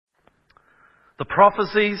The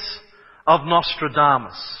prophecies of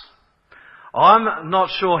Nostradamus. I'm not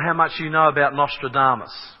sure how much you know about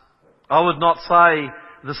Nostradamus. I would not say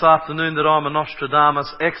this afternoon that I'm a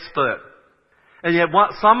Nostradamus expert. And yet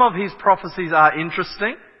some of his prophecies are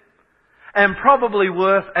interesting and probably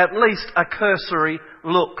worth at least a cursory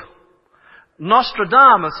look.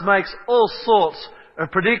 Nostradamus makes all sorts of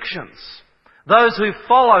predictions. Those who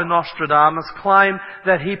follow Nostradamus claim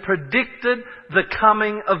that he predicted the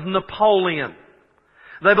coming of Napoleon.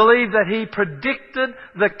 They believe that he predicted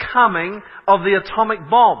the coming of the atomic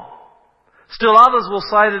bomb. Still others will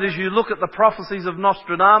say that as you look at the prophecies of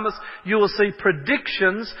Nostradamus, you will see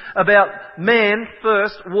predictions about man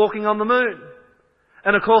first walking on the moon.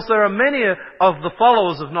 And of course there are many of the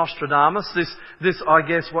followers of Nostradamus, this I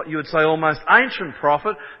guess what you would say almost ancient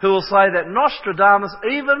prophet, who will say that Nostradamus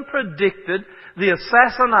even predicted the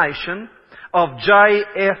assassination of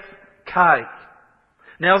JFK.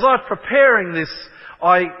 Now as I was preparing this,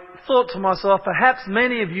 I thought to myself, perhaps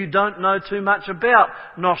many of you don't know too much about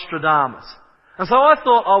Nostradamus. And so I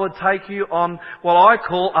thought I would take you on what I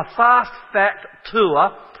call a fast fact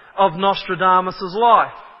tour of Nostradamus'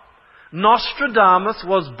 life. Nostradamus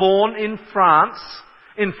was born in France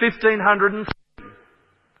in 1503.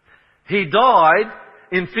 He died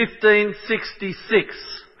in 1566.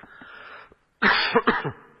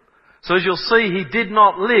 So as you'll see, he did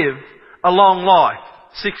not live a long life,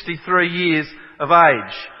 63 years of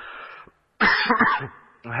age.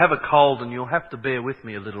 I have a cold and you'll have to bear with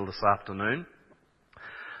me a little this afternoon.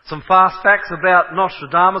 Some fast facts about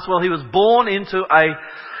Nostradamus. Well, he was born into a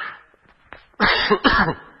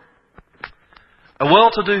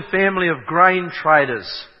well-to-do family of grain traders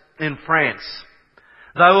in France.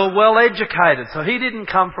 They were well educated, so he didn't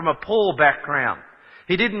come from a poor background.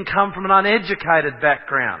 He didn't come from an uneducated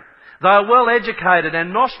background. They were well educated,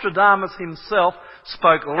 and Nostradamus himself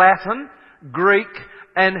spoke Latin, Greek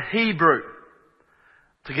and Hebrew,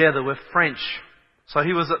 together with French. So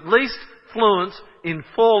he was at least fluent in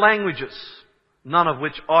 4 languages, none of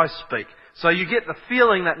which I speak. So you get the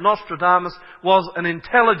feeling that Nostradamus was an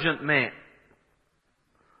intelligent man.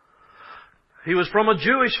 He was from a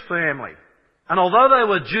Jewish family. And although they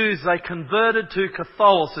were Jews, they converted to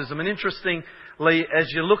Catholicism. And interestingly,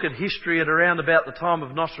 as you look at history at around about the time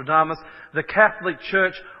of Nostradamus, the Catholic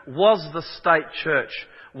Church was the state church,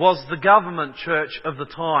 was the government church of the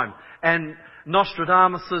time. And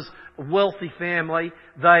Nostradamus' wealthy family,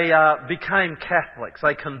 they became Catholics.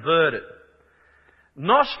 They converted.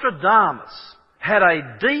 Nostradamus had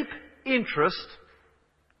a deep interest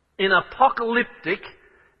in apocalyptic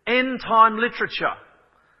end-time literature.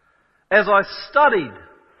 As I studied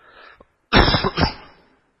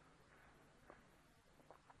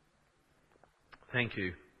Thank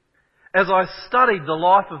you. As I studied the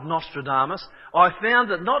life of Nostradamus, I found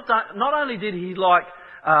that not only did he like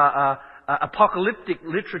apocalyptic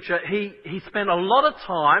literature, he spent a lot of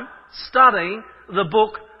time studying the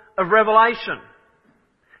book of Revelation.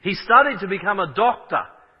 He studied to become a doctor,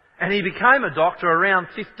 and he became a doctor around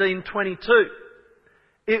 1522.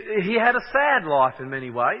 He had a sad life in many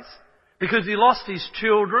ways, because he lost his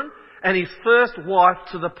children and his first wife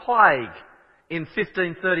to the plague in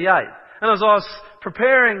 1538. And as I was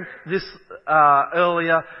preparing this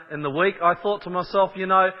earlier in the week, I thought to myself,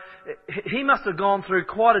 he must have gone through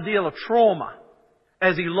quite a deal of trauma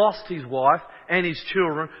as he lost his wife and his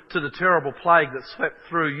children to the terrible plague that swept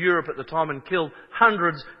through Europe at the time and killed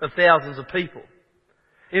hundreds of thousands of people.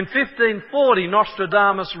 In 1540,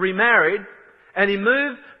 Nostradamus remarried and he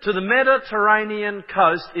moved to the Mediterranean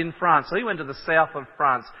coast in France. So he went to the south of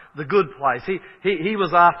France, the good place. He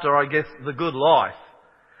was after, I guess, the good life.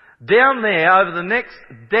 Down there, over the next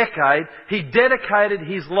decade, he dedicated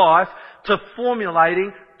his life to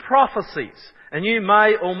formulating prophecies. And you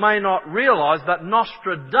may or may not realise that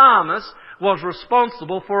Nostradamus was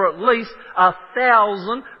responsible for at least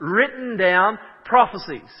 1,000 written down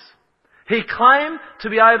prophecies. He claimed to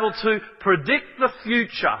be able to predict the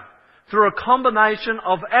future through a combination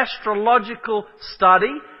of astrological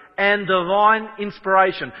study and divine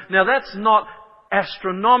inspiration. Now that's not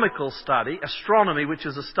astronomical study, astronomy, which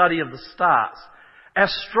is a study of the stars.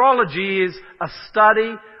 Astrology is a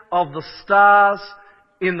study of the stars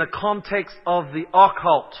in the context of the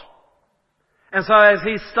occult. And so as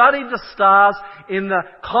he studied the stars in the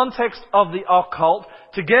context of the occult,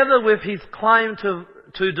 together with his claim to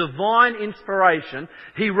divine inspiration,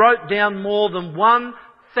 he wrote down more than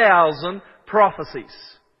 1,000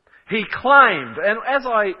 prophecies. He claimed, and as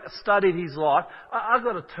I studied his life, I've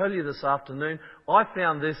got to tell you this afternoon, I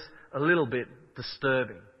found this a little bit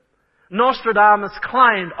disturbing. Nostradamus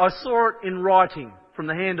claimed, I saw it in writing, from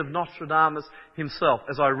the hand of Nostradamus himself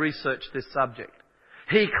as I researched this subject.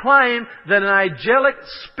 He claimed that an angelic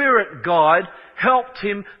spirit guide helped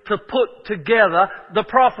him to put together the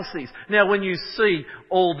prophecies. Now, when you see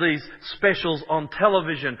all these specials on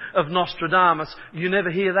television of Nostradamus, you never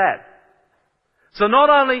hear that. So not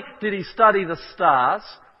only did he study the stars,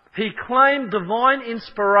 he claimed divine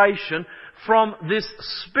inspiration from this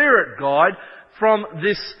spirit guide, from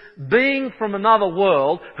this being from another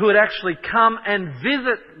world who had actually come and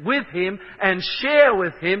visit with him and share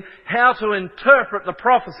with him how to interpret the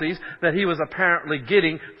prophecies that he was apparently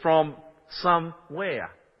getting from somewhere.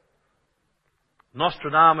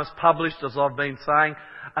 Nostradamus published, as I've been saying,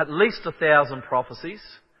 at least 1,000 prophecies,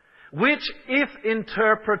 which, if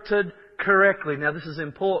interpreted correctly, now this is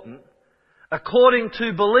important, according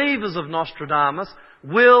to believers of Nostradamus,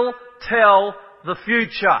 will tell the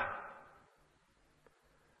future.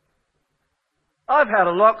 I've had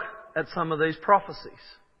a look at some of these prophecies.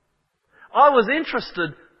 I was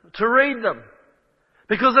interested to read them,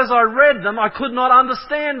 because as I read them, I could not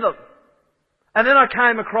understand them. And then I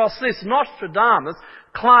came across this. Nostradamus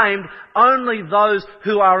claimed only those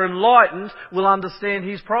who are enlightened will understand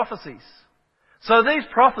his prophecies. So these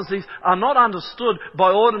prophecies are not understood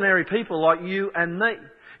by ordinary people like you and me.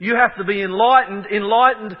 You have to be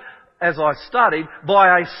enlightened, as I studied,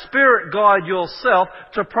 by a spirit guide yourself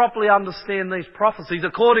to properly understand these prophecies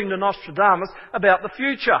according to Nostradamus about the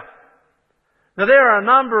future. Now there are a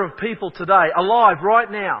number of people today, alive right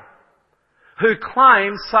now, who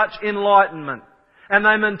claim such enlightenment. And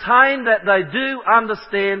they maintain that they do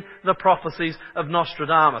understand the prophecies of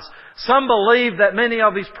Nostradamus. Some believe that many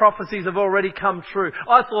of his prophecies have already come true.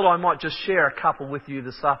 I thought I might just share a couple with you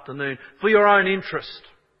this afternoon for your own interest.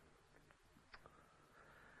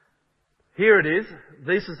 Here it is.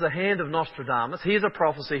 This is the hand of Nostradamus. Here's a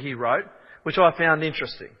prophecy he wrote, which I found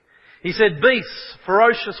interesting. He said, "Beasts,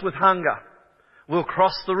 ferocious with hunger, will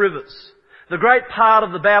cross the rivers. The great part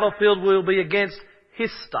of the battlefield will be against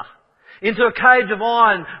Hista. Into a cage of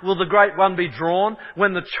iron will the great one be drawn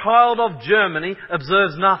when the child of Germany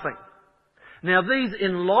observes nothing." Now these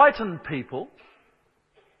enlightened people,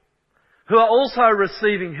 who are also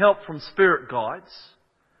receiving help from spirit guides,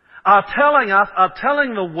 are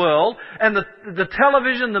telling the world, and the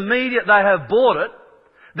television, the media, they have bought it,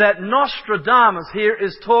 that Nostradamus here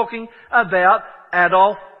is talking about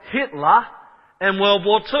Adolf Hitler and World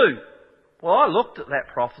War II. Well, I looked at that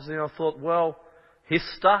prophecy and I thought, well,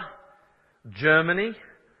 Hista, Germany,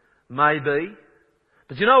 maybe.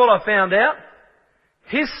 But you know what I found out?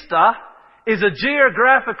 Hista is a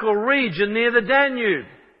geographical region near the Danube.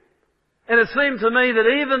 And it seemed to me that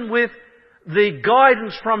even with the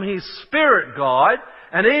guidance from his spirit guide,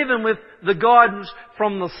 and even with the guidance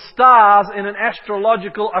from the stars in an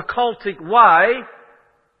astrological, occultic way,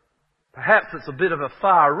 perhaps it's a bit of a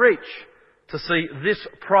far reach to see this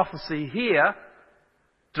prophecy here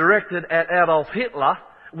directed at Adolf Hitler,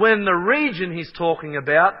 when the region he's talking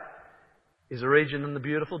about is a region in the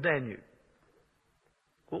beautiful Danube.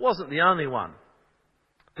 Well, it wasn't the only one.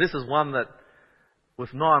 This is one that,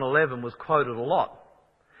 with 9/11, was quoted a lot.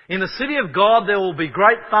 "In the city of God there will be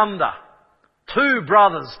great thunder, two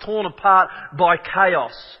brothers torn apart by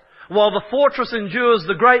chaos. While the fortress endures,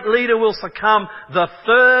 the great leader will succumb. The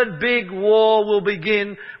third big war will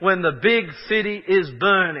begin when the big city is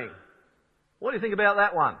burning." What do you think about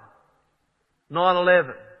that one?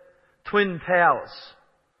 9/11, Twin Towers,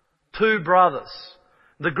 two brothers,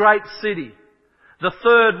 the great city, the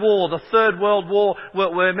third war, the Third World War,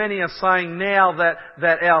 where many are saying now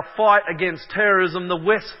that our fight against terrorism, the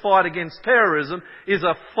West's fight against terrorism, is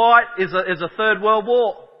a Third World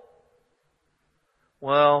War.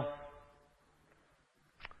 Well,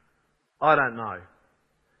 I don't know.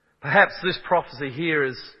 Perhaps this prophecy here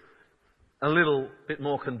is a little bit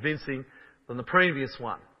more convincing than the previous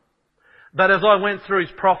one. But as I went through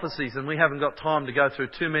his prophecies, and we haven't got time to go through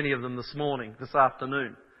too many of them this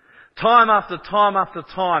afternoon, time after time after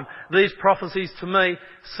time, these prophecies to me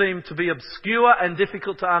seem to be obscure and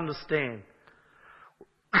difficult to understand.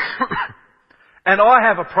 And I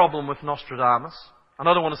have a problem with Nostradamus. And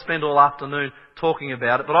I don't want to spend all afternoon talking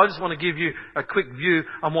about it, but I just want to give you a quick view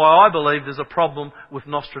on why I believe there's a problem with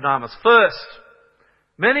Nostradamus. First,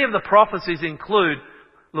 many of the prophecies include,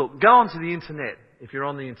 look, go onto the internet, if you're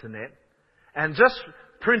on the internet, and just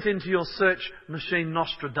print into your search machine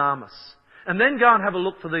Nostradamus. And then go and have a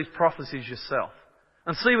look for these prophecies yourself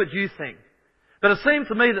and see what you think. But it seemed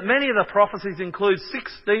to me that many of the prophecies include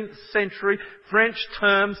 16th century French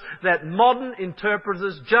terms that modern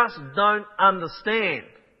interpreters just don't understand.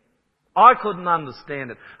 I couldn't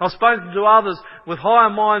understand it. I've spoken to others with higher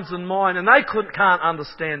minds than mine, and they can't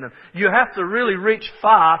understand them. You have to really reach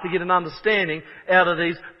far to get an understanding out of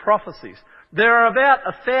these prophecies. There are about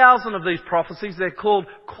 1,000 of these prophecies. They're called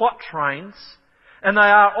quatrains, and they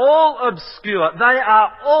are all obscure. They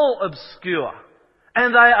are all obscure.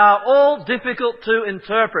 And they are all difficult to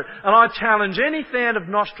interpret. And I challenge any fan of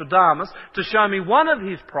Nostradamus to show me one of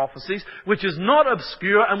his prophecies which is not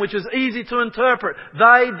obscure and which is easy to interpret.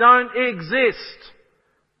 They don't exist.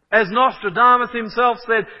 As Nostradamus himself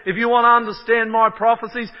said, if you want to understand my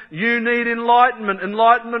prophecies, you need enlightenment.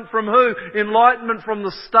 Enlightenment from who? Enlightenment from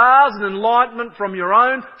the stars and enlightenment from your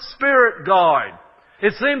own spirit guide.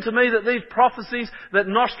 It seemed to me that these prophecies that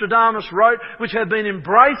Nostradamus wrote, which have been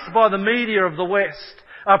embraced by the media of the West,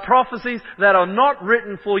 are prophecies that are not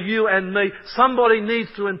written for you and me. Somebody needs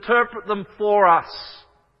to interpret them for us.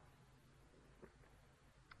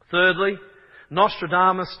 Thirdly,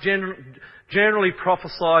 Nostradamus generally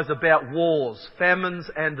prophesies about wars, famines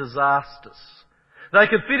and disasters. They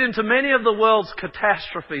could fit into many of the world's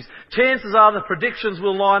catastrophes. Chances are the predictions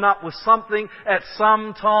will line up with something at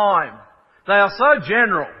some time. They are so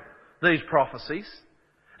general, these prophecies,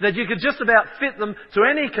 that you could just about fit them to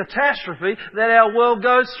any catastrophe that our world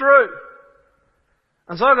goes through.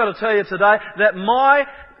 And so I've got to tell you today that my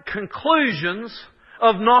conclusions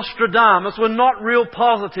of Nostradamus were not real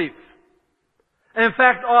positive. In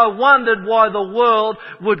fact, I wondered why the world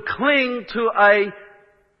would cling to a,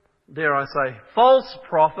 dare I say, false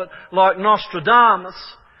prophet like Nostradamus,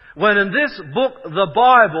 when in this book, the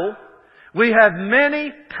Bible, we have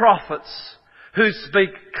many prophets who speak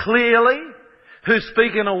clearly, who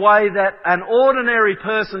speak in a way that an ordinary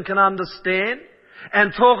person can understand,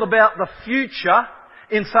 and talk about the future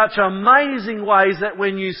in such amazing ways that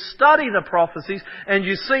when you study the prophecies and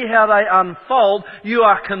you see how they unfold, you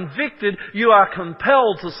are convicted, you are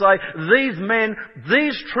compelled to say, these men,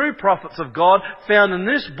 these true prophets of God found in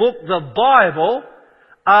this book, the Bible,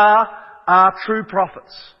 are true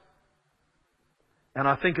prophets. And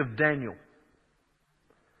I think of Daniel,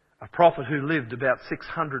 a prophet who lived about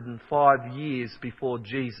 605 years before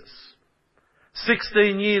Jesus.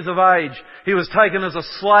 16 years of age, he was taken as a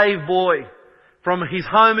slave boy from his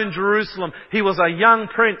home in Jerusalem. He was a young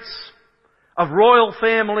prince of royal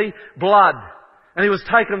family blood. And he was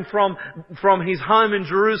taken from his home in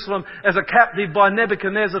Jerusalem as a captive by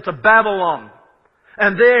Nebuchadnezzar to Babylon.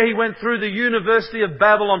 And there he went through the University of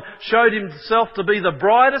Babylon, showed himself to be the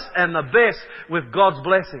brightest and the best with God's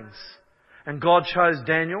blessings. And God chose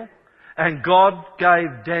Daniel, and God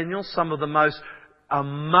gave Daniel some of the most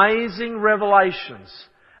amazing revelations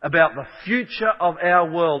about the future of our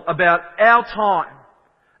world, about our time.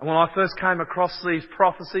 And when I first came across these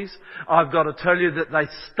prophecies, I've got to tell you that they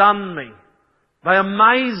stunned me. They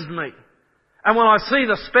amazed me. And when I see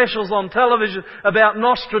the specials on television about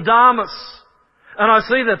Nostradamus, and I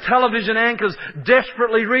see the television anchors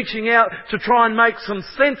desperately reaching out to try and make some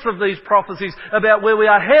sense of these prophecies about where we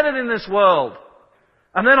are headed in this world.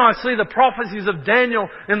 And then I see the prophecies of Daniel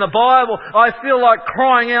in the Bible. I feel like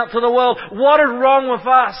crying out to the world, what is wrong with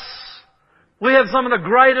us? We have some of the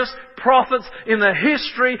greatest prophets in the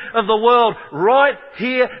history of the world right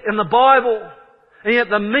here in the Bible. And yet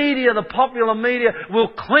the media, the popular media,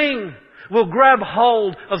 will grab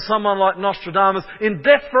hold of someone like Nostradamus in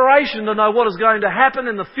desperation to know what is going to happen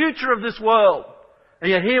in the future of this world.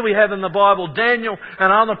 And yet here we have in the Bible Daniel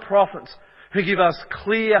and other prophets who give us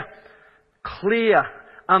clear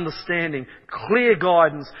understanding, clear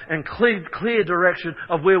guidance and clear direction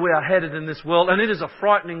of where we are headed in this world. And it is a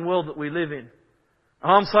frightening world that we live in.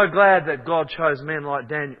 And I'm so glad that God chose men like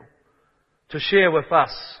Daniel to share with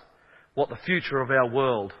us what the future of our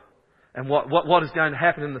world and what is going to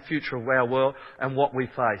happen in the future of our world and what we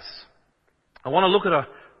face. I want to look at a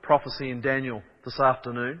prophecy in Daniel this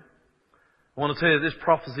afternoon. I want to tell you this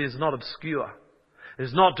prophecy is not obscure. It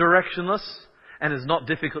is not directionless and is not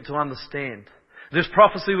difficult to understand. This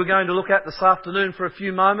prophecy we're going to look at this afternoon for a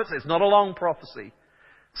few moments, it's not a long prophecy,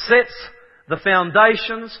 sets the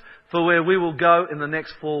foundations for where we will go in the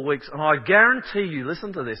next 4 weeks. And I guarantee you,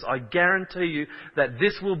 listen to this, I guarantee you that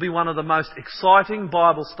this will be one of the most exciting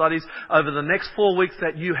Bible studies over the next 4 weeks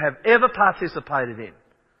that you have ever participated in.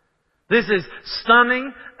 This is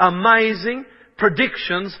stunning, amazing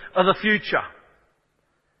predictions of the future.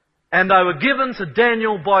 And they were given to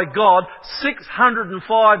Daniel by God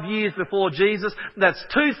 605 years before Jesus. That's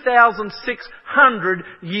 2,600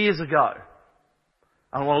 years ago.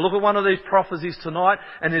 I want to look at one of these prophecies tonight,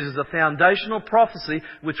 and it is a foundational prophecy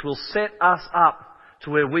which will set us up to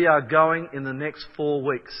where we are going in the next 4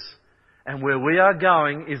 weeks. And where we are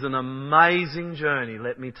going is an amazing journey,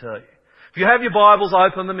 let me tell you. If you have your Bibles,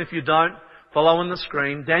 open them. If you don't, follow on the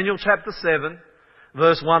screen. Daniel chapter 7,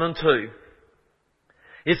 verse 1 and 2.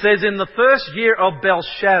 It says, in the first year of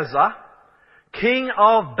Belshazzar, king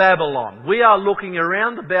of Babylon. We are looking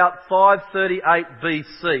around about 538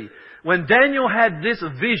 BC. When Daniel had this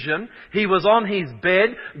vision, he was on his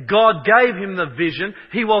bed. God gave him the vision.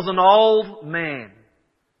 He was an old man.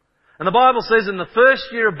 And the Bible says in the first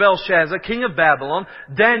year of Belshazzar, king of Babylon,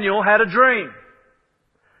 Daniel had a dream.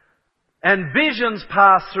 And visions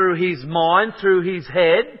passed through his mind, through his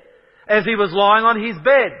head, as he was lying on his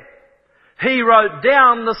bed. He wrote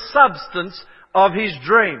down the substance of his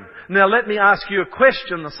dream. Now let me ask you a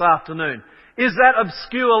question this afternoon. Is that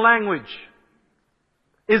obscure language?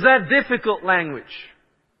 Is that difficult language?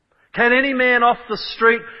 Can any man off the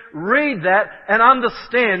street read that and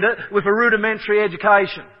understand it with a rudimentary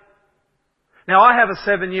education? Now I have a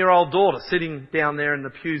 7-year-old daughter sitting down there in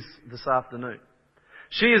the pews this afternoon.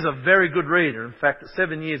 She is a very good reader. In fact, at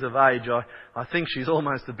 7 years of age, I think she's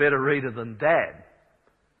almost a better reader than Dad.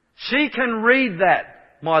 She can read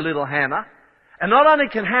that, my little Hannah. And not only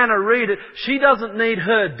can Hannah read it, she doesn't need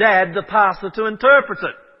her dad, the pastor, to interpret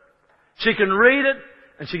it. She can read it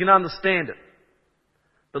and she can understand it.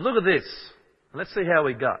 But look at this. Let's see how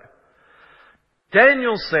we go.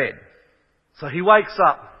 Daniel said, so he wakes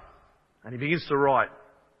up and he begins to write.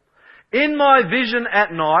 In my vision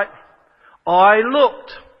at night, I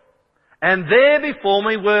looked, and there before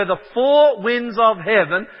me were the 4 winds of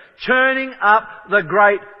heaven churning up the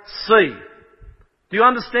great sea. Do you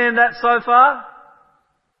understand that so far?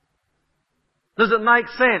 Does it make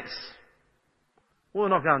sense? Well, we're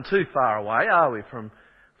not going too far away, are we,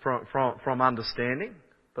 from understanding?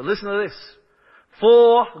 But listen to this.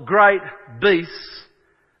 4 great beasts,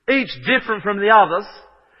 each different from the others,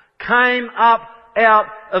 came up out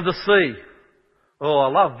of the sea. Oh, I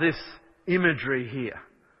love this imagery here.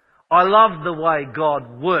 I love the way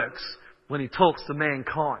God works when He talks to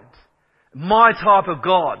mankind. My type of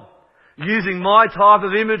God, using my type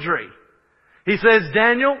of imagery. He says,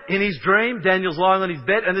 Daniel, in his dream, Daniel's lying on his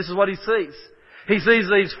bed, and this is what he sees. He sees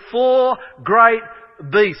these 4 great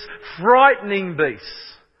beasts, frightening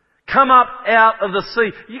beasts, come up out of the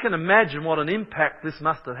sea. You can imagine what an impact this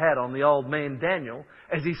must have had on the old man Daniel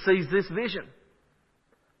as he sees this vision.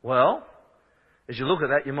 Well, as you look at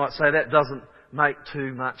that, you might say that doesn't make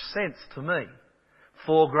too much sense to me.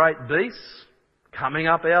 4 great beasts coming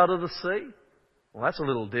up out of the sea? Well, that's a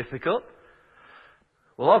little difficult.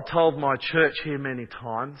 Well, I've told my church here many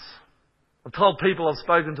times. I've told people I've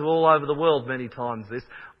spoken to all over the world many times this.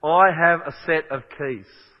 I have a set of keys.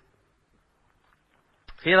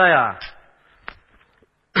 Here they are.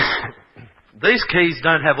 These keys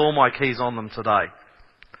don't have all my keys on them today.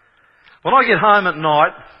 When I get home at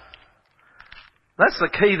night, that's the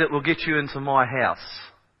key that will get you into my house.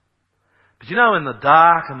 But you know, in the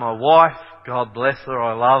dark, and my wife, God bless her,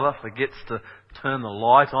 I love her, forgets to turn the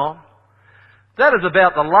light on. That is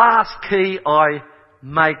about the last key I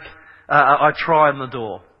try in the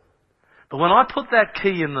door. But when I put that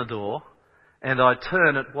key in the door and I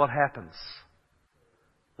turn it, what happens?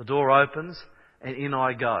 The door opens and in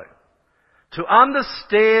I go. To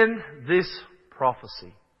understand this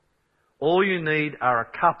prophecy, all you need are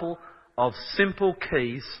a couple of simple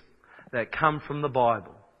keys that come from the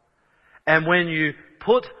Bible. And when you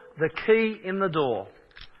put the key in the door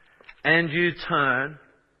and you turn,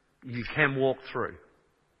 you can walk through.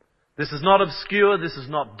 This is not obscure, this is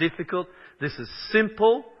not difficult, this is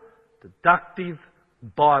simple, deductive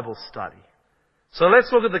Bible study. So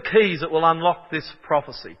let's look at the keys that will unlock this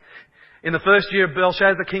prophecy. In the first year of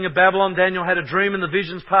Belshazzar, king of Babylon, Daniel had a dream and the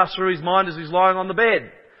visions passed through his mind as he was lying on the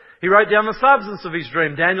bed. He wrote down the substance of his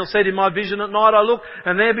dream. Daniel said, in my vision at night I looked,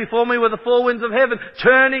 and there before me were the 4 winds of heaven,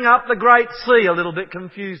 churning up the great sea. A little bit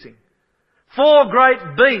confusing. 4 great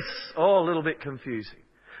beasts. Oh, a little bit confusing.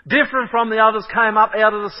 Different from the others came up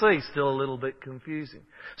out of the sea. Still a little bit confusing.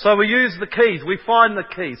 So we use the keys. We find the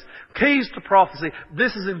keys. Keys to prophecy.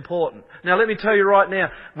 This is important. Now let me tell you right now,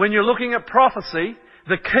 when you're looking at prophecy,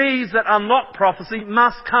 the keys that unlock prophecy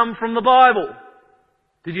must come from the Bible.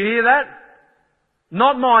 Did you hear that?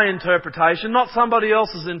 Not my interpretation, not somebody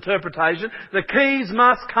else's interpretation. The keys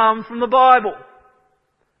must come from the Bible.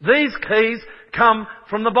 These keys come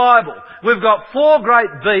from the Bible. We've got 4 great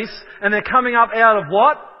beasts and they're coming up out of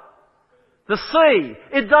what? The sea.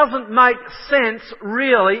 It doesn't make sense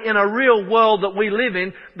really in a real world that we live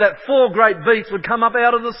in that 4 great beasts would come up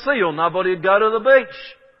out of the sea or nobody would go to the beach.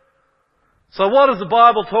 So what is the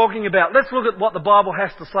Bible talking about? Let's look at what the Bible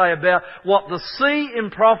has to say about what the sea in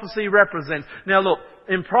prophecy represents. Now look,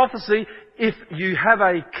 in prophecy, if you have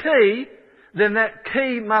a key, then that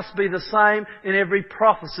key must be the same in every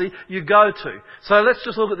prophecy you go to. So let's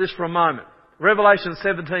just look at this for a moment. Revelation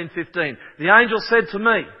 17:15. The angel said to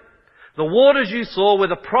me, the waters you saw where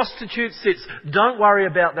the prostitute sits, don't worry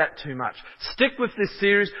about that too much. Stick with this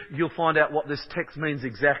series, you'll find out what this text means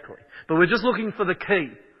exactly. But we're just looking for the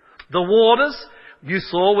key. The waters you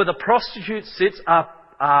saw where the prostitute sits are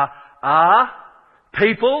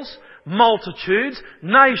peoples, multitudes,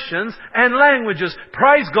 nations and languages.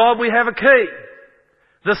 Praise God, we have a key.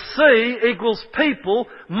 The sea equals people,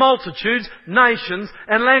 multitudes, nations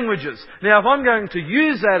and languages. Now if I'm going to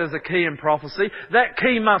use that as a key in prophecy, that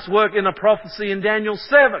key must work in a prophecy in Daniel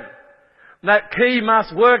 7. That key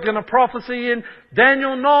must work in a prophecy in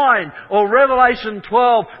Daniel 9 or Revelation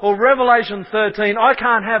 12 or Revelation 13. I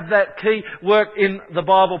can't have that key work in the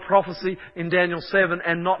Bible prophecy in Daniel 7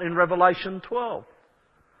 and not in Revelation 12.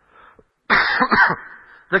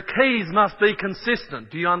 The keys must be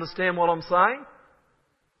consistent. Do you understand what I'm saying?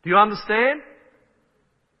 Do you understand?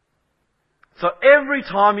 So every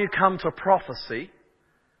time you come to prophecy,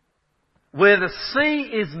 where the sea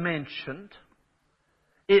is mentioned,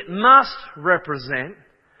 it must represent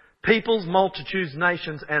peoples, multitudes,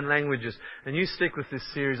 nations and languages. And you stick with this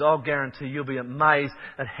series, I'll guarantee you'll be amazed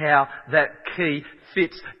at how that key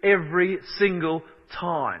fits every single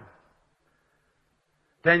time.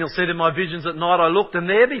 Daniel said, in my visions at night I looked, and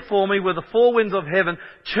there before me were the four winds of heaven,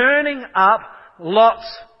 churning up lots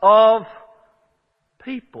of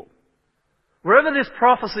people. Wherever this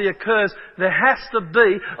prophecy occurs, there has to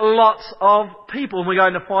be lots of people. And we're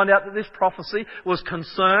going to find out that this prophecy was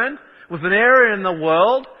concerned with an area in the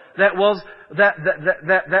world that was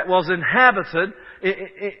inhabited.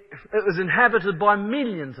 It was inhabited by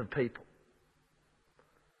millions of people.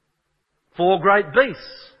 Four great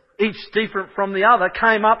beasts, each different from the other,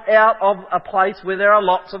 came up out of a place where there are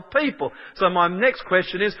lots of people. So my next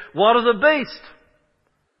question is, what is a beast?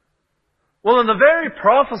 Well, in the very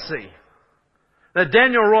prophecy that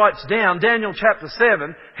Daniel writes down, Daniel chapter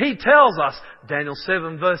 7, he tells us, Daniel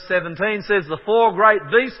 7 verse 17 says, the four great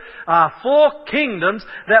beasts are four kingdoms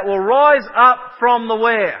that will rise up from the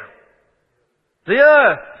where? The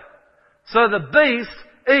earth. So the beast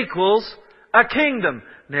equals a kingdom.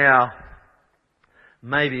 Now,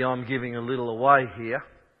 maybe I'm giving a little away here,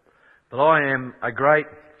 but I am a great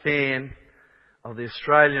fan of the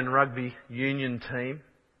Australian Rugby Union team.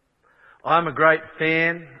 I'm a great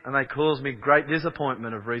fan, and they cause me great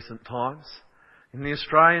disappointment of recent times, in the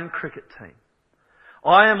Australian cricket team.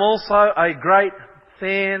 I am also a great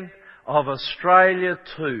fan of Australia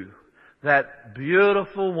too. That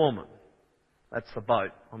beautiful woman, that's the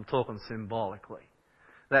boat, I'm talking symbolically,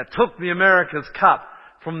 that took the America's Cup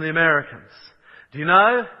from the Americans. Do you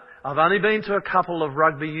know, I've only been to a couple of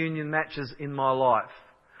rugby union matches in my life.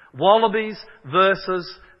 Wallabies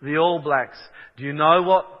versus the All Blacks. Do you know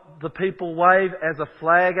what the people wave as a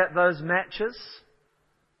flag at those matches?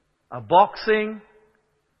 A boxing.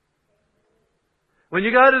 When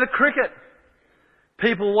you go to the cricket,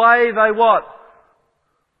 people wave a what?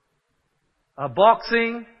 A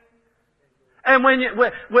boxing. And when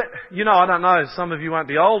I don't know, some of you won't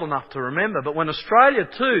be old enough to remember, but when Australia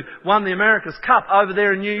too won the America's Cup over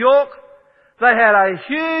there in New York, they had a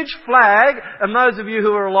huge flag, and those of you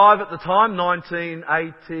who were alive at the time,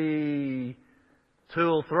 1982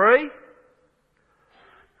 or 3,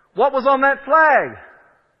 what was on that flag?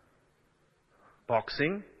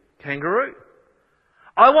 Boxing, kangaroo.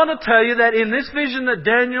 I want to tell you that in this vision that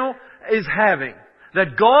Daniel is having,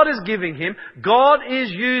 that God is giving him, God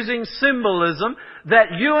is using symbolism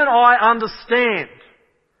that you and I understand.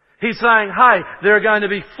 He's saying, hey, there are going to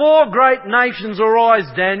be four great nations arise,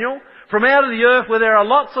 Daniel, from out of the earth where there are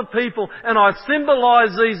lots of people, and I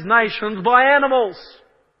symbolise these nations by animals.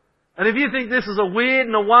 And if you think this is a weird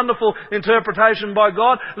and a wonderful interpretation by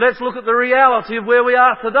God, let's look at the reality of where we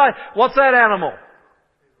are today. What's that animal?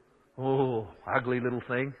 Oh, ugly little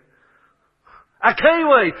thing. A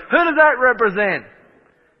kiwi. Who does that represent?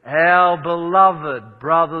 Our beloved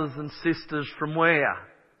brothers and sisters from where?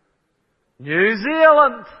 New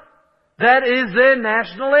Zealand. That is their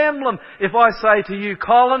national emblem. If I say to you,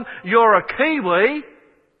 Colin, you're a Kiwi,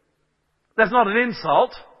 that's not an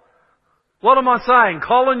insult. What am I saying?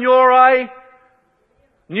 Colin, you're a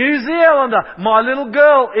New Zealander. My little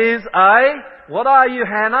girl is a, what are you,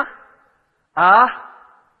 Hannah? A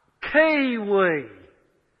Kiwi.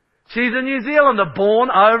 She's a New Zealander,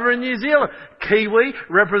 born over in New Zealand. Kiwi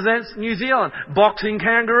represents New Zealand. Boxing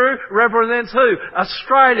kangaroo represents who?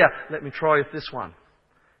 Australia. Let me try this one.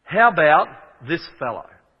 How about this fellow?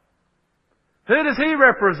 Who does he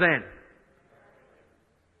represent?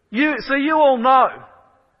 You all know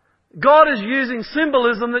God is using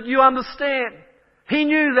symbolism that you understand. He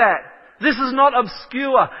knew that. This is not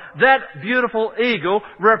obscure. That beautiful eagle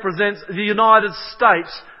represents the United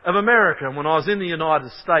States of America. And when I was in the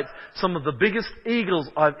United States, some of the biggest eagles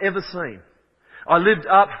I've ever seen. I lived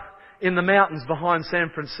up in the mountains behind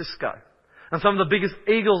San Francisco. And some of the biggest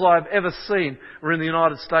eagles I've ever seen were in the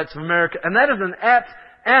United States of America. And that is an apt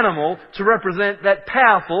animal to represent that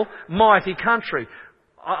powerful, mighty country.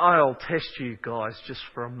 I'll test you guys just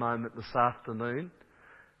for a moment this afternoon.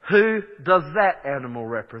 Who does that animal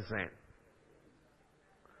represent?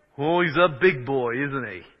 Oh, he's a big boy, isn't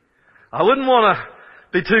he? I wouldn't want to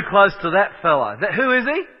be too close to that fellow. Who is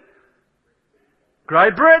he?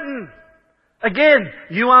 Great Britain. Again,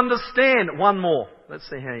 you understand. One more. Let's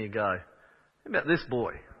see how you go. How about this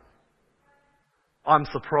boy? I'm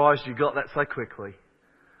surprised you got that so quickly.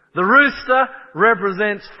 The rooster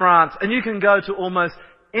represents France, and you can go to almost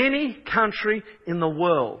any country in the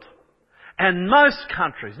world. And most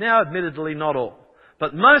countries, now admittedly not all,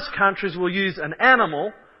 but most countries will use an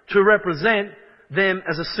animal to represent them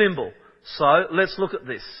as a symbol. So, let's look at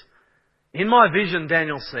this. In my vision,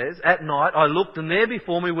 Daniel says, at night I looked, and there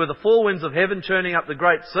before me were the four winds of heaven churning up the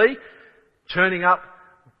great sea, churning up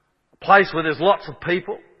a place where there's lots of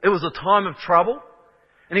people. It was a time of trouble.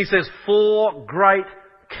 And he says, four great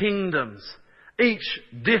kingdoms, each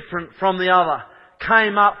different from the other,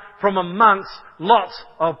 came up from amongst lots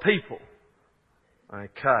of people.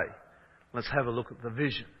 Okay, let's have a look at the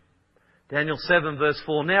vision. Daniel 7 verse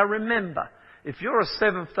 4. Now remember, if you're a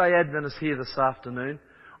Seventh-day Adventist here this afternoon,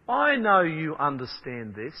 I know you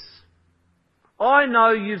understand this. I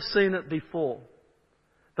know you've seen it before.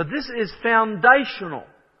 But this is foundational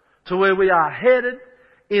to where we are headed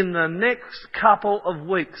in the next couple of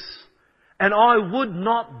weeks. And I would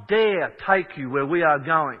not dare take you where we are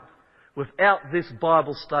going without this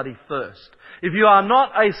Bible study first. If you are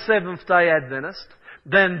not a Seventh-day Adventist,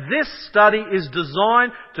 then this study is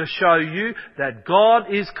designed to show you that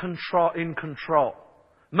God is in control.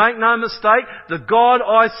 Make no mistake, the God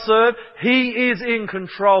I serve, He is in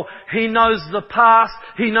control. He knows the past,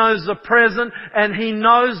 He knows the present, and He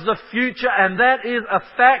knows the future, and that is a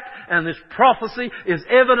fact, and this prophecy is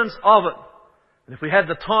evidence of it. And if we had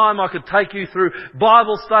the time, I could take you through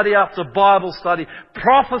Bible study after Bible study,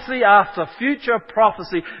 prophecy after future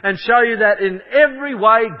prophecy, and show you that in every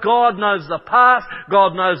way God knows the past,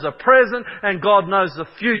 God knows the present, and God knows the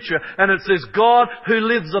future. And it's this God who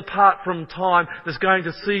lives apart from time that's going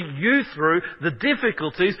to see you through the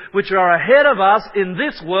difficulties which are ahead of us in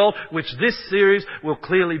this world, which this series will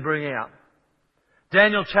clearly bring out.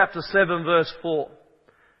 Daniel chapter 7 verse 4.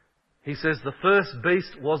 He says, the first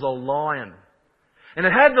beast was a lion. And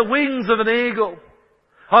it had the wings of an eagle.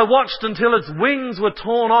 I watched until its wings were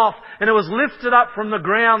torn off, and it was lifted up from the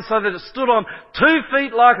ground so that it stood on 2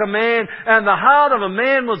 feet like a man, and the heart of a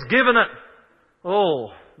man was given it.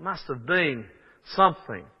 Oh, must have been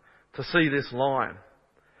something to see this lion.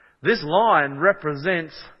 This lion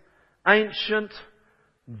represents ancient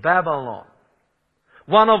Babylon,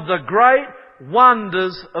 one of the great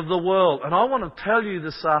wonders of the world. And I want to tell you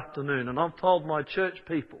this afternoon, and I've told my church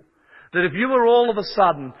people, that if you were all of a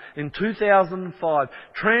sudden, in 2005,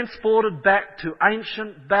 transported back to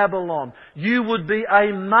ancient Babylon, you would be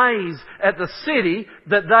amazed at the city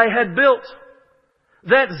that they had built.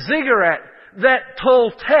 That ziggurat, that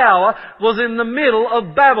tall tower, was in the middle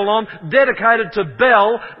of Babylon, dedicated to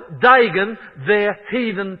Bel, Dagon, their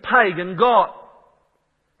heathen pagan god.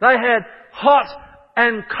 They had hot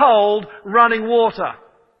and cold running water.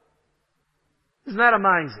 Isn't that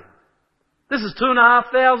amazing? This is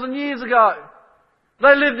 2,500 years ago.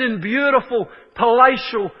 They lived in beautiful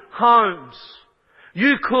palatial homes.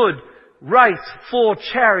 You could race 4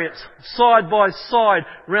 chariots side by side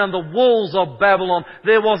round the walls of Babylon.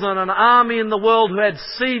 There wasn't an army in the world who had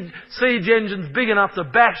siege engines big enough to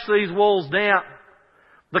bash these walls down.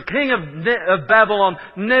 The king of Babylon,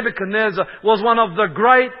 Nebuchadnezzar, was one of the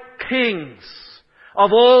great kings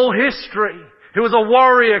of all history. He was a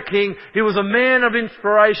warrior king. He was a man of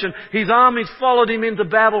inspiration. His armies followed him into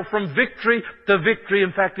battle from victory to victory.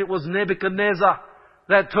 In fact, it was Nebuchadnezzar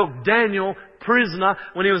that took Daniel prisoner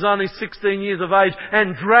when he was only 16 years of age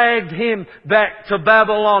and dragged him back to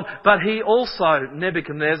Babylon. But he also,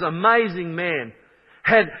 Nebuchadnezzar, amazing man,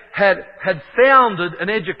 had founded an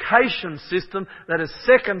education system that is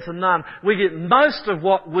second to none. We get most of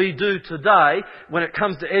what we do today when it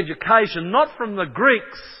comes to education, not from the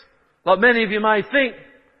Greeks, like many of you may think,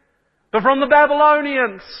 but from the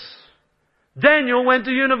Babylonians. Daniel went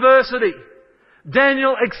to university.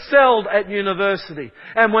 Daniel excelled at university.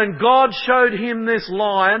 And when God showed him this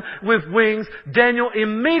lion with wings, Daniel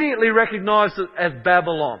immediately recognized it as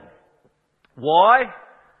Babylon. Why?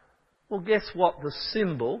 Well, guess what the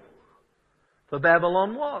symbol for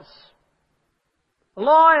Babylon was? A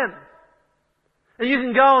lion. And you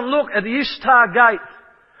can go and look at the Ishtar Gate,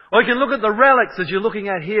 or you can look at the relics as you're looking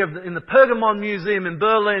at here in the Pergamon Museum in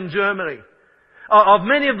Berlin, Germany, of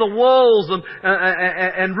many of the walls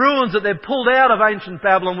and ruins that they've pulled out of ancient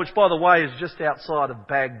Babylon, which, by the way, is just outside of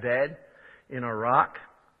Baghdad in Iraq.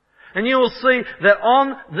 And you will see that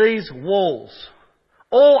on these walls,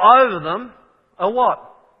 all over them, are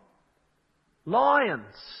what?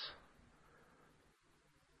 Lions.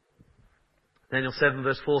 Daniel 7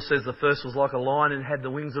 verse 4 says the first was like a lion and had the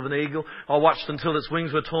wings of an eagle. I watched until its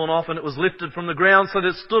wings were torn off and it was lifted from the ground so that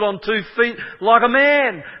it stood on 2 feet like a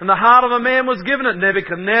man. And the heart of a man was given it.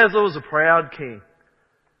 Nebuchadnezzar was a proud king.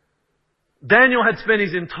 Daniel had spent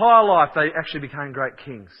his entire life, they actually became great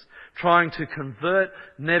kings, trying to convert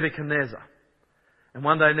Nebuchadnezzar. And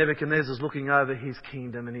one day Nebuchadnezzar's looking over his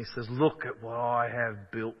kingdom and he says, look at what I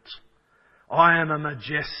have built. I am a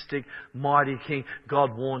majestic, mighty king.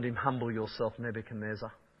 God warned him, humble yourself,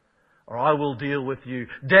 Nebuchadnezzar, or I will deal with you.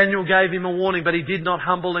 Daniel gave him a warning, but he did not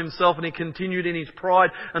humble himself and he continued in his pride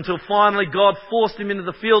until finally God forced him into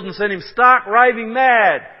the field and sent him stark raving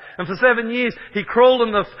mad. And for 7 years he crawled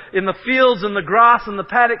in the fields and the grass and the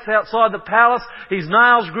paddocks outside the palace. His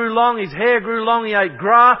nails grew long, his hair grew long, he ate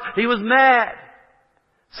grass. He was mad.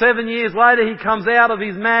 7 years later he comes out of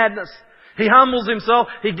his madness. He humbles himself.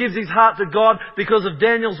 He gives his heart to God because of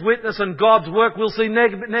Daniel's witness and God's work. We'll see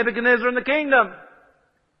Nebuchadnezzar in the kingdom.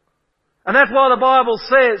 And that's why the Bible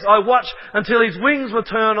says, I watched until his wings were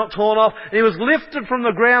torn off. He was lifted from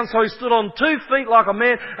the ground so he stood on 2 feet like a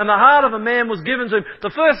man and the heart of a man was given to him.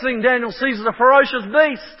 The first thing Daniel sees is a ferocious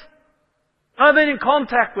beast. I've been in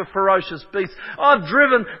contact with ferocious beasts. I've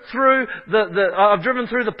driven through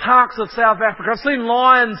the parks of South Africa. I've seen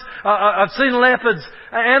lions. I've seen leopards.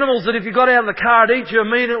 Animals that if you got out of the car, it'd eat you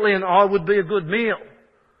immediately, and I would be a good meal.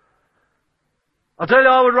 I tell you,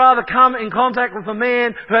 I would rather come in contact with a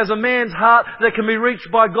man who has a man's heart that can be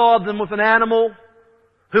reached by God than with an animal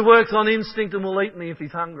who works on instinct and will eat me if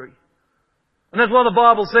he's hungry. And that's why the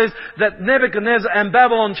Bible says that Nebuchadnezzar and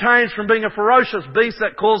Babylon changed from being a ferocious beast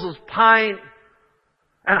that causes pain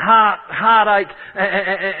and heartache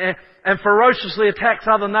and ferociously attacks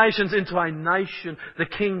other nations into a nation. The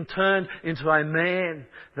king turned into a man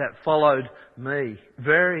that followed me.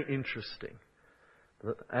 Very interesting.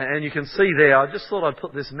 And you can see there, I just thought I'd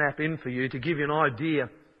put this map in for you to give you an idea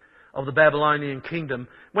of the Babylonian kingdom.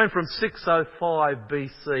 It went from 605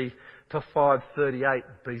 BC to 538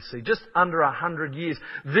 BC, just under 100 years.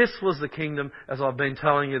 This was the kingdom, as I've been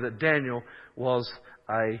telling you, that Daniel was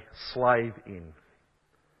a slave in.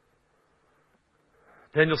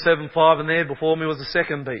 Daniel 7:5, and there before me was the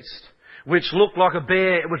second beast, which looked like a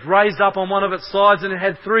bear. It was raised up on one of its sides, and it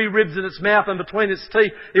had 3 ribs in its mouth, and between its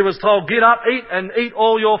teeth it was told, get up, eat, and eat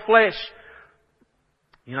all your flesh.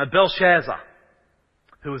 You know, Belshazzar,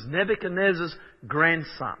 who was Nebuchadnezzar's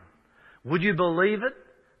grandson. Would you believe it?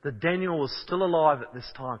 That Daniel was still alive at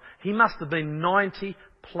this time. He must have been 90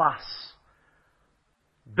 plus.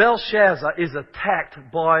 Belshazzar is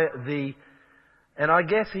attacked by and I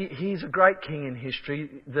guess he's a great king in history,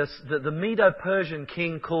 the Medo-Persian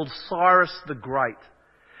king called Cyrus the Great.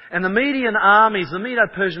 And the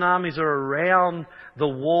Medo-Persian armies are around the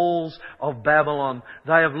walls of Babylon.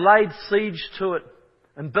 They have laid siege to it.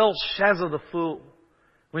 And Belshazzar the fool,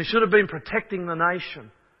 when he should have been protecting the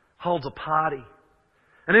nation, holds a party.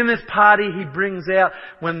 And in this party he brings out,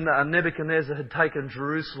 when Nebuchadnezzar had taken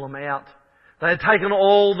Jerusalem out, they had taken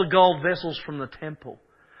all the gold vessels from the temple.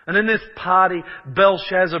 And in this party,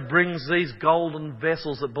 Belshazzar brings these golden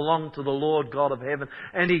vessels that belong to the Lord God of heaven,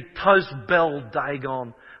 and he toasts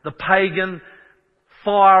Dagon, the pagan,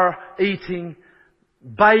 fire-eating,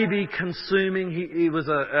 baby-consuming. He was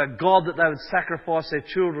a god that they would sacrifice their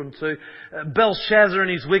children to. Belshazzar in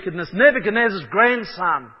his wickedness, Nebuchadnezzar's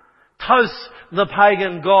grandson, toasts the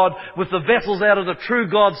pagan god with the vessels out of the true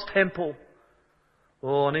God's temple.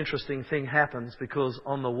 Oh, an interesting thing happens, because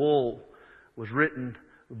on the wall was written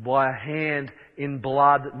by a hand in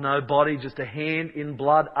blood, no body, just a hand in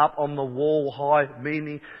blood up on the wall high,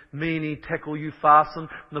 mene tekel upharsin.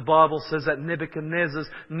 The Bible says that Nebuchadnezzar's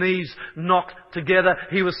knees knocked together.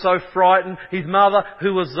 He was so frightened. His mother,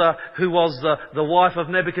 who was the wife of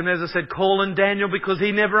Nebuchadnezzar, said, call in Daniel, because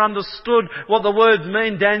he never understood what the words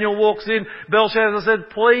mean. Daniel walks in. Belshazzar said,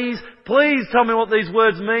 please tell me what these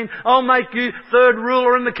words mean. I'll make you third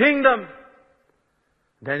ruler in the kingdom.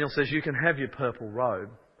 Daniel says, you can have your purple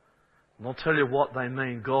robe. And I'll tell you what they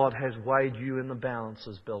mean. God has weighed you in the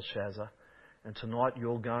balances, Belshazzar. And tonight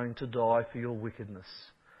you're going to die for your wickedness.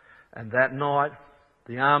 And that night,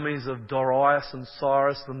 The armies of Darius and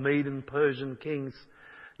Cyrus, the Mede and Persian kings.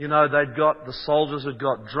 You know, the soldiers had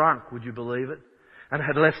got drunk, would you believe it? And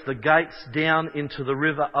had left the gates down into the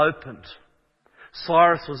river opened.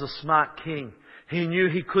 Cyrus was a smart king. He knew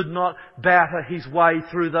he could not batter his way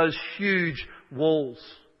through those huge walls.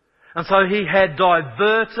 And so he had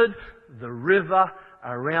diverted the river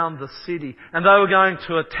around the city. And they were going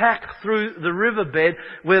to attack through the riverbed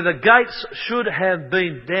where the gates should have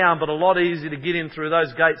been down, but a lot easier to get in through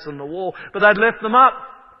those gates on the wall. But they'd left them up.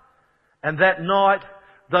 And that night,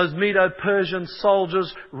 those Medo-Persian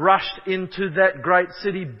soldiers rushed into that great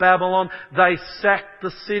city, Babylon. They sacked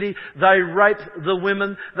the city. They raped the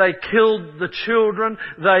women. They killed the children.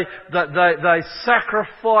 They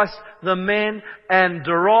sacrificed the men. And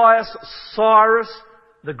Darius, Cyrus,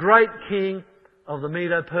 the great king of the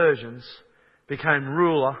Medo-Persians, became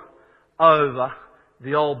ruler over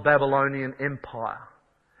the old Babylonian Empire.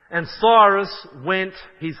 And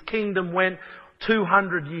his kingdom went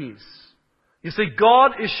 200 years. You see,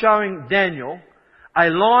 God is showing Daniel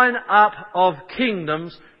a line-up of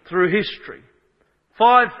kingdoms through history.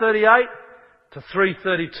 538 to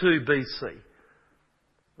 332 BC.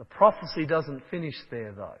 The prophecy doesn't finish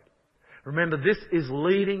there though. Remember, this is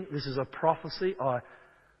a prophecy.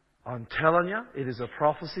 I'm telling you, it is a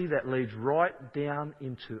prophecy that leads right down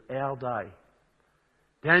into our day.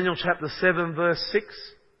 Daniel chapter 7 verse 6.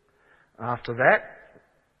 After that,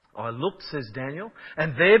 I looked, says Daniel,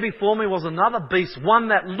 and there before me was another beast, one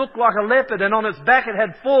that looked like a leopard, and on its back it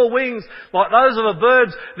had 4 wings, like those of a bird.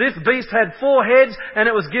 This beast had 4 heads, and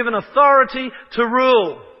it was given authority to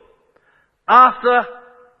rule. After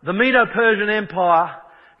the Medo-Persian Empire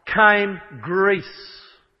came Greece.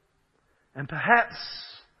 And perhaps,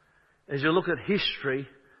 as you look at history,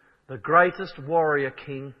 the greatest warrior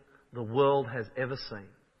king the world has ever seen.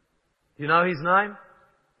 Do you know his name?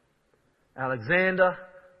 Alexander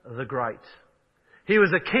the Great. He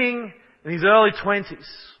was a king in his early 20s.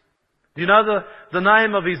 Do you know the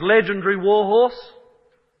name of his legendary war horse?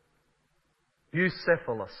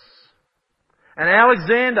 Bucephalus. And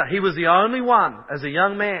Alexander, he was the only one, as a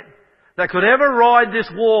young man, that could ever ride this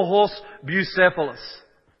war horse, Bucephalus.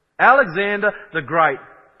 Alexander the Great,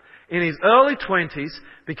 in his early 20s,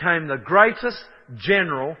 became the greatest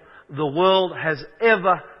general the world has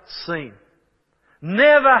ever seen.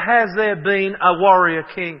 Never has there been a warrior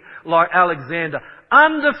king like Alexander.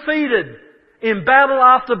 Undefeated in battle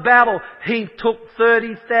after battle, he took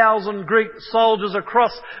 30,000 Greek soldiers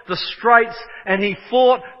across the straits and he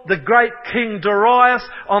fought the great King Darius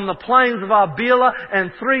on the plains of Arbela.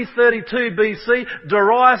 And 332 BC,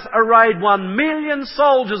 Darius arrayed 1 million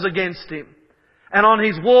soldiers against him. And on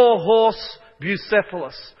his war horse,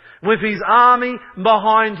 Bucephalus, with his army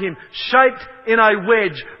behind him, shaped in a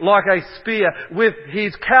wedge like a spear, with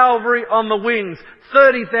his cavalry on the wings,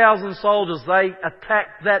 30,000 soldiers. They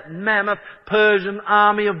attacked that mammoth Persian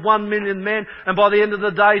army of 1 million men. And by the end of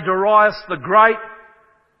the day, Darius the Great,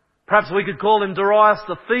 perhaps we could call him Darius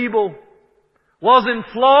the Feeble, was in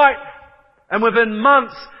flight. And within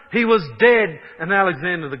months, he was dead. And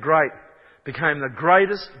Alexander the Great became the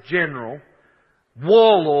greatest general,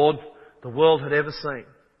 warlord the world had ever seen.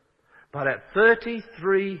 But at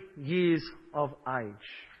 33 years of age,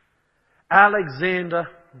 Alexander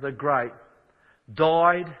the Great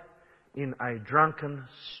died in a drunken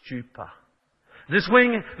stupor. This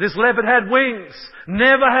leopard had wings.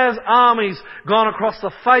 Never has armies gone across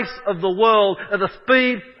the face of the world at the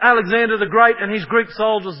speed Alexander the Great and his Greek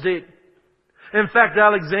soldiers did. In fact,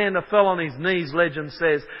 Alexander fell on his knees, legend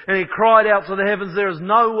says, and he cried out to the heavens, "There is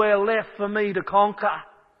nowhere left for me to conquer."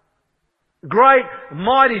 Great,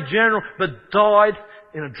 mighty general, but died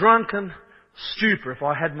in a drunken stupor. If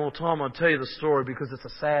I had more time, I'd tell you the story because it's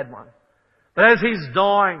a sad one. But as he's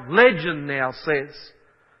dying, legend now says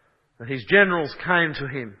that his generals came to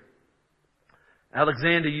him.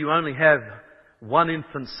 "Alexander, you only have 1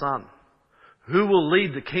 infant son. Who will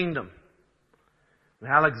lead the kingdom?" And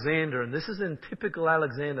Alexander, and this is in typical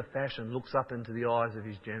Alexander fashion, looks up into the eyes of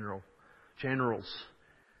his generals.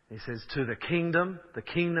 He says, "To the kingdom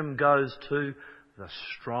goes to the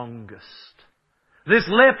strongest." This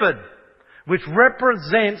leopard, which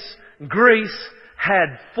represents Greece,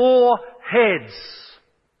 had 4 heads.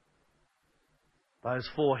 Those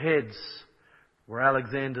 4 heads were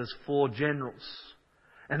Alexander's 4 generals.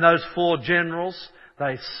 And those 4 generals,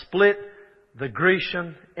 they split the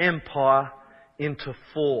Grecian Empire into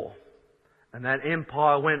 4. And that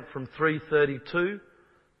empire went from 332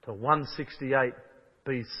 to 168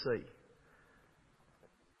 BC.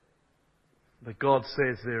 But God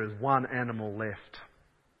says there is 1 animal left.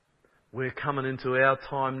 We're coming into our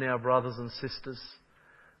time now, brothers and sisters.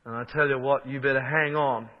 And I tell you what, you better hang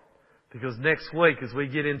on, because next week as we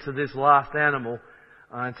get into this last animal,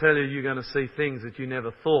 I tell you, you're going to see things that you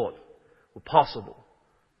never thought were possible.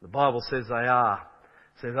 The Bible says they are.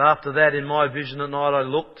 It says, after that in my vision at night I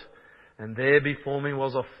looked, and there before me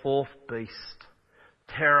was a fourth beast,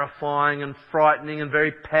 terrifying and frightening and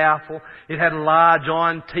very powerful. It had large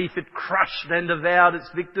iron teeth. It crushed and devoured its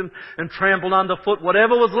victim and trampled underfoot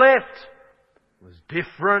whatever was left. It was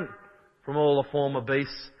different from all the former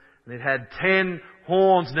beasts. And it had 10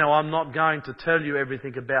 horns. Now I'm not going to tell you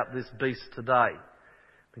everything about this beast today,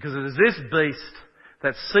 because it is this beast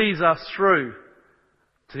that sees us through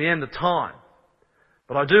to the end of time.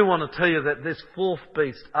 But I do want to tell you that this fourth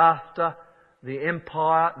beast, after the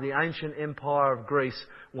empire, the ancient empire of Greece,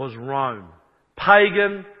 was Rome.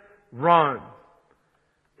 Pagan Rome.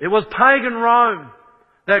 It was pagan Rome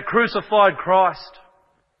that crucified Christ.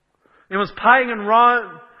 It was pagan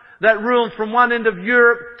Rome that ruled from one end of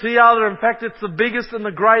Europe to the other. In fact, it's the biggest and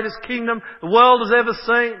the greatest kingdom the world has ever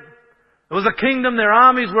seen. It was a kingdom, their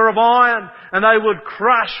armies were of iron, and they would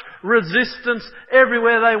crush resistance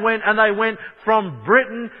everywhere they went. And they went from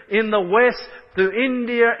Britain in the west to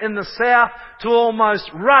India in the south to almost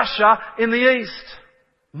Russia in the east.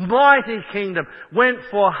 Mighty kingdom. Went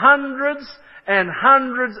for hundreds and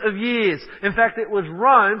hundreds of years. In fact, it was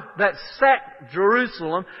Rome that sacked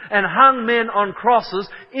Jerusalem and hung men on crosses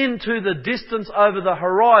into the distance over the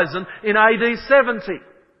horizon in AD 70.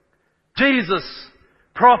 Jesus,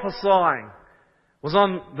 prophesying, was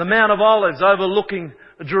on the Mount of Olives overlooking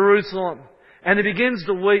Jerusalem, and he begins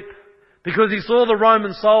to weep because he saw the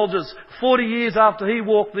Roman soldiers 40 years after he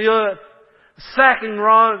walked the earth sacking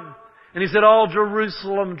Rome, and he said, "Oh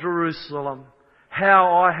Jerusalem, Jerusalem,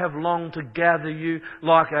 how I have longed to gather you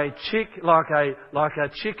like a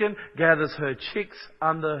chicken gathers her chicks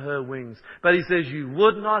under her wings." But he says, you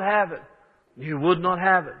would not have it. You would not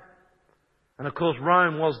have it. And of course,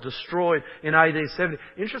 Rome was destroyed in AD 70.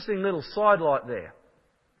 Interesting little sidelight there.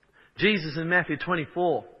 Jesus in Matthew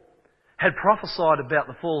 24 had prophesied about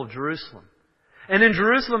the fall of Jerusalem. And in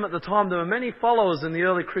Jerusalem at the time, there were many followers in the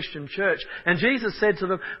early Christian church. And Jesus said to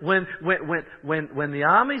them, when the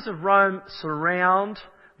armies of Rome surround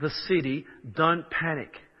the city, don't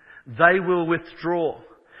panic. They will withdraw.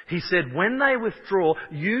 He said, when they withdraw,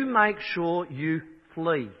 you make sure you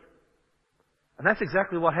flee. And that's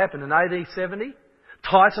exactly what happened in AD 70.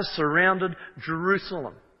 Titus surrounded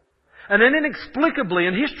Jerusalem. And then inexplicably,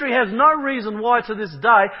 and history has no reason why to this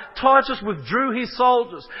day, Titus withdrew his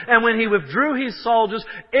soldiers. And when he withdrew his soldiers,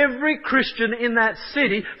 every Christian in that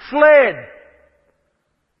city fled.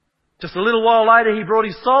 Just a little while later, he brought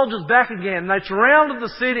his soldiers back again. They surrounded the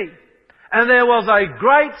city. And there was a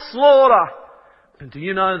great slaughter. And do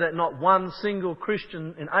you know that not one single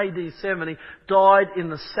Christian in AD 70 died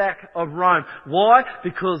in the sack of Rome? Why?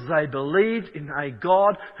 Because they believed in a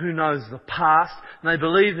God who knows the past, and they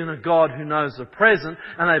believed in a God who knows the present,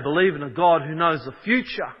 and they believe in a God who knows the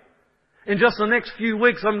future. In just the next few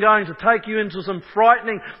weeks, I'm going to take you into some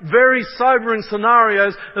frightening, very sobering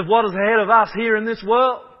scenarios of what is ahead of us here in this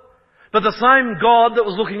world. But the same God that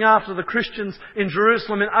was looking after the Christians in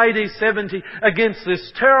Jerusalem in AD 70 against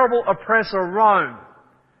this terrible oppressor Rome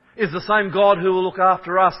is the same God who will look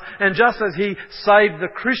after us. And just as He saved the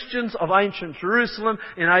Christians of ancient Jerusalem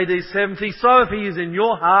in AD 70, so if He is in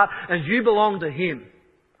your heart and you belong to Him,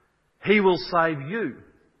 He will save you.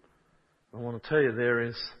 I want to tell you, there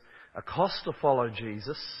is a cost to follow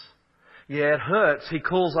Jesus. Yeah, it hurts. He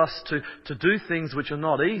calls us to do things which are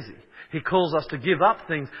not easy. He calls us to give up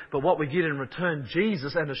things, but what we get in return,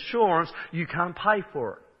 Jesus and assurance, you can't pay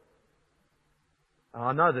for it.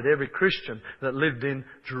 I know that every Christian that lived in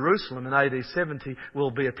Jerusalem in AD 70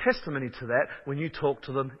 will be a testimony to that when you talk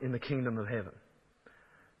to them in the kingdom of heaven.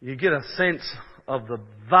 You get a sense of the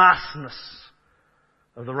vastness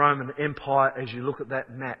of the Roman Empire as you look at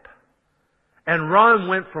that map. And Rome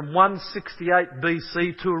went from 168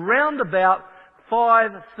 BC to around about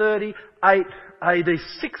 538 AD,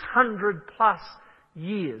 600 plus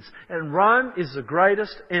years. And Rome is the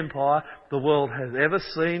greatest empire the world has ever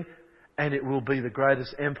seen, and it will be the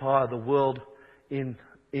greatest empire the world in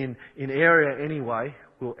area anyway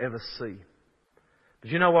will ever see. But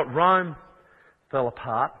you know what? Rome fell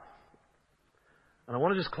apart. And I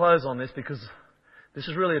want to just close on this because this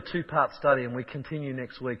is really a two-part study, and we continue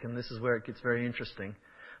next week, and this is where it gets very interesting.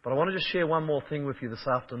 But I want to just share one more thing with you this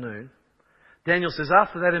afternoon. Daniel says,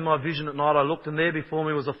 after that in my vision at night I looked, and there before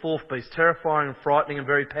me was a fourth beast, terrifying and frightening and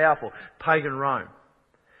very powerful, pagan Rome.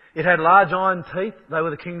 It had large iron teeth. They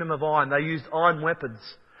were the kingdom of iron. They used iron weapons.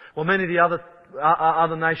 Well, many of the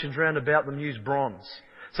other nations round about them used bronze.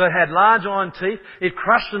 So it had large iron teeth. It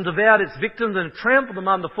crushed and devoured its victims and trampled them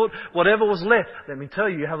underfoot, whatever was left. Let me tell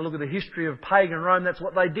you, have a look at the history of pagan Rome. That's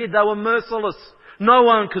what they did. They were merciless. No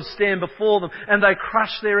one could stand before them, and they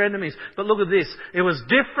crushed their enemies. But look at this. It was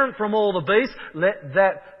different from all the beasts. Let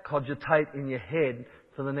that cogitate in your head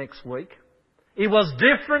for the next week. It was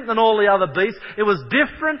different than all the other beasts. It was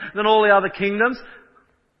different than all the other kingdoms.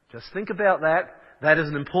 Just think about that. That is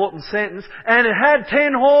an important sentence. And it had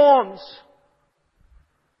 10 horns.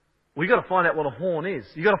 Well, you've got to find out what a horn is.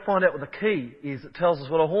 You've got to find out what the key is that tells us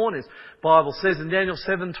what a horn is. The Bible says in Daniel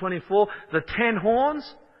 7:24, the 10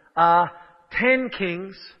 horns are 10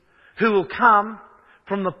 kings who will come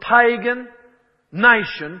from the pagan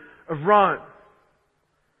nation of Rome.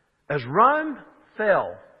 As Rome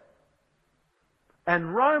fell,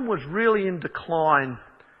 and Rome was really in decline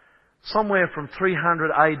somewhere from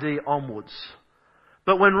 300 AD onwards.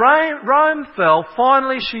 But when Rome fell,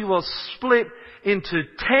 finally she was split into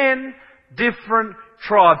 10 different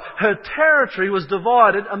tribes. Her territory was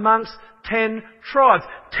divided amongst 10 tribes.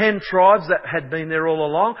 10 tribes that had been there all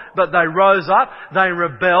along, but they rose up, they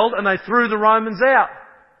rebelled, and they threw the Romans out.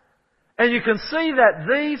 And you can see that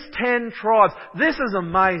these 10 tribes, this is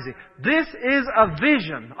amazing. This is a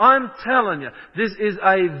vision. I'm telling you, this is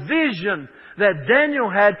a vision that Daniel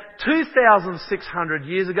had 2,600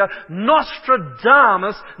 years ago.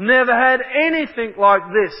 Nostradamus never had anything like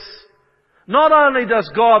this. Not only does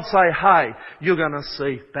God say, hey, you're going to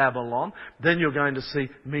see Babylon, then you're going to see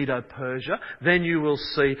Medo-Persia, then you will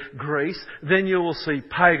see Greece, then you will see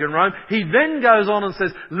pagan Rome. He then goes on and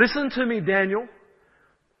says, listen to me, Daniel.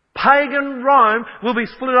 Pagan Rome will be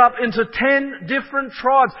split up into 10 different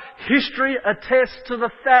tribes. History attests to the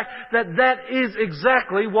fact that that is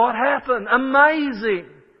exactly what happened. Amazing.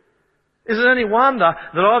 Is it any wonder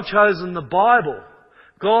that I've chosen the Bible,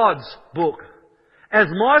 God's book, as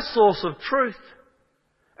my source of truth?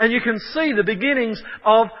 And you can see the beginnings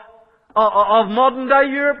of modern day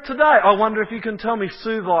Europe today. I wonder if you can tell me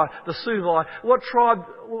the Suevi, what tribe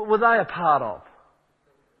were they a part of?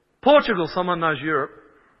 Portugal, someone knows Europe.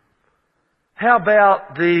 How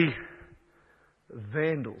about the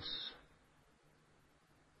Vandals?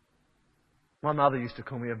 My mother used to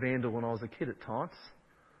call me a Vandal when I was a kid at times.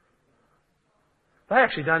 They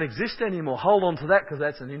actually don't exist anymore. Hold on to that because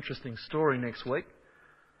that's an interesting story next week.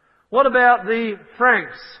 What about the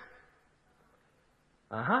Franks?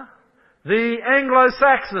 The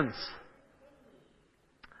Anglo-Saxons.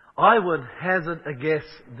 I would hazard a guess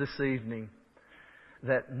this evening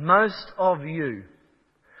that most of you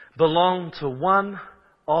belong to one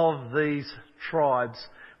of these tribes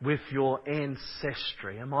with your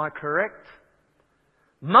ancestry. Am I correct?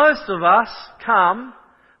 Most of us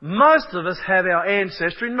have our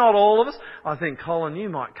ancestry, not all of us. I think, Colin, you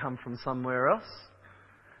might come from somewhere else.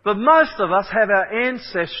 But most of us have our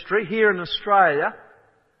ancestry here in Australia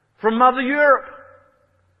from Mother Europe.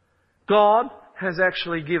 God has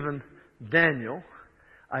actually given Daniel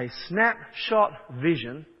a snapshot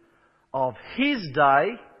vision of his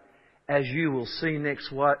day, as you will see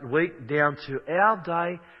next week, down to our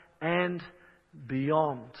day and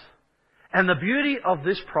beyond. And the beauty of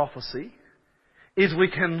this prophecy is we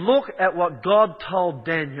can look at what God told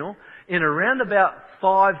Daniel in around about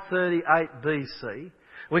 538 BC.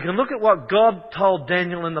 We can look at what God told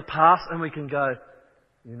Daniel in the past and we can go,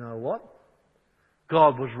 you know what?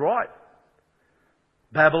 God was right.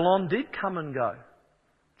 Babylon did come and go,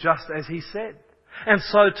 just as he said. And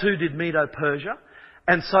so too did Medo-Persia.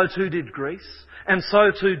 And so too did Greece. And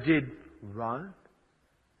so too did Rome.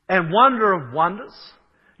 And wonder of wonders,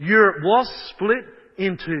 Europe was split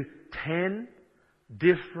into 10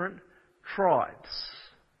 different tribes,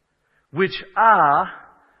 which are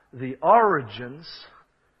the origins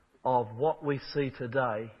of what we see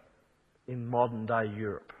today in modern day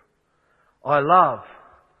Europe. I love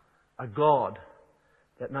a God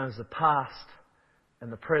that knows the past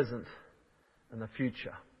and the present and the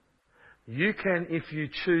future. You can, if you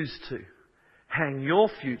choose to, hang your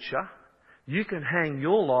future, you can hang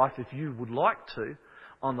your life, if you would like to,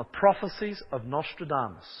 on the prophecies of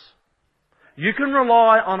Nostradamus. You can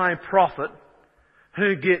rely on a prophet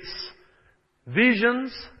who gets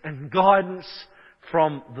visions and guidance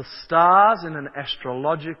from the stars in an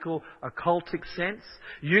astrological, occultic sense.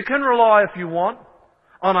 You can rely, if you want,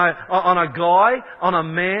 on a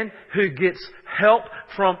man who gets help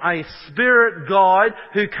from a spirit guide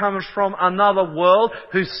who comes from another world,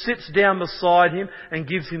 who sits down beside him and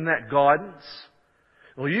gives him that guidance.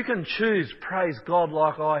 Or you can choose, praise God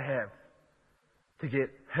like I have, to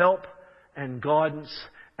get help and guidance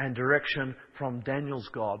and direction from Daniel's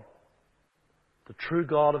God, the true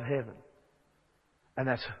God of heaven. And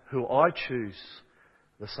that's who I choose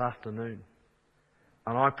this afternoon.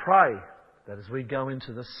 And I pray that as we go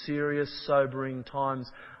into the serious, sobering times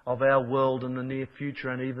of our world in the near future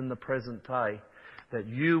and even the present day, that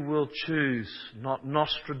you will choose not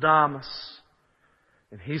Nostradamus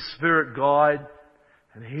and his spirit guide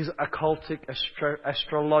and his occultic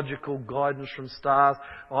astrological guidance from stars.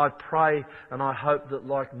 I pray and I hope that,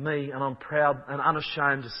 like me, and I'm proud and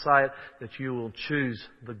unashamed to say it, that you will choose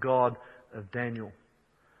the God of Daniel.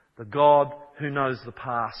 The God who knows the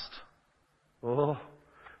past. Oh,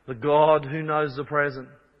 the God who knows the present.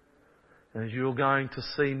 And as you're going to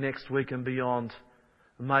see next week and beyond,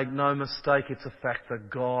 make no mistake, it's a fact, the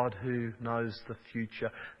God who knows the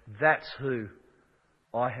future. That's who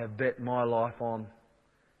I have bet my life on.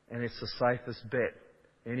 And it's the safest bet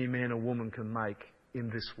any man or woman can make in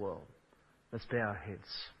this world. Let's bow our heads.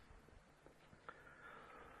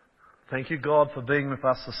 Thank you, God, for being with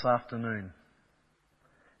us this afternoon.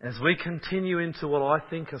 As we continue into what I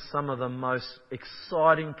think are some of the most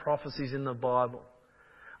exciting prophecies in the Bible,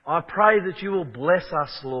 I pray that you will bless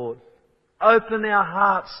us, Lord. Open our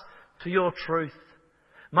hearts to your truth.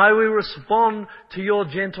 May we respond to your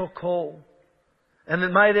gentle call. And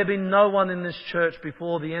that may there be no one in this church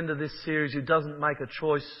before the end of this series who doesn't make a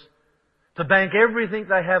choice to bank everything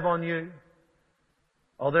they have on you.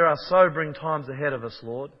 Oh, there are sobering times ahead of us,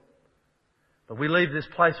 Lord. But we leave this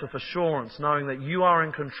place with assurance, knowing that you are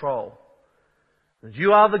in control. That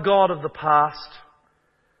you are the God of the past.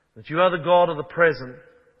 That you are the God of the present.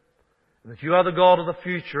 And that you are the God of the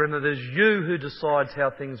future. And that it is you who decides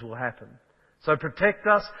how things will happen. So protect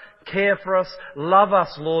us, care for us, love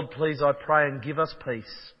us, Lord, please, I pray, and give us peace.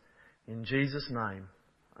 In Jesus' name,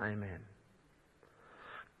 amen.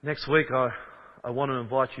 Next week, I want to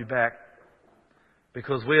invite you back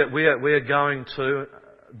because we are going to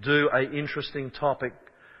do an interesting topic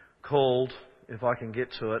called, if I can get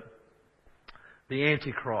to it, the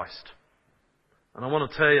Antichrist. And I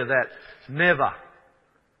want to tell you that never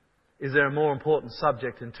is there a more important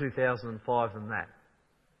subject in 2005 than that.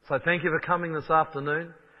 So thank you for coming this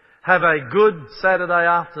afternoon. Have a good Saturday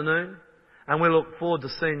afternoon. And we look forward to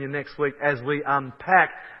seeing you next week as we unpack,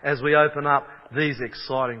 as we open up these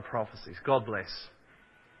exciting prophecies. God bless.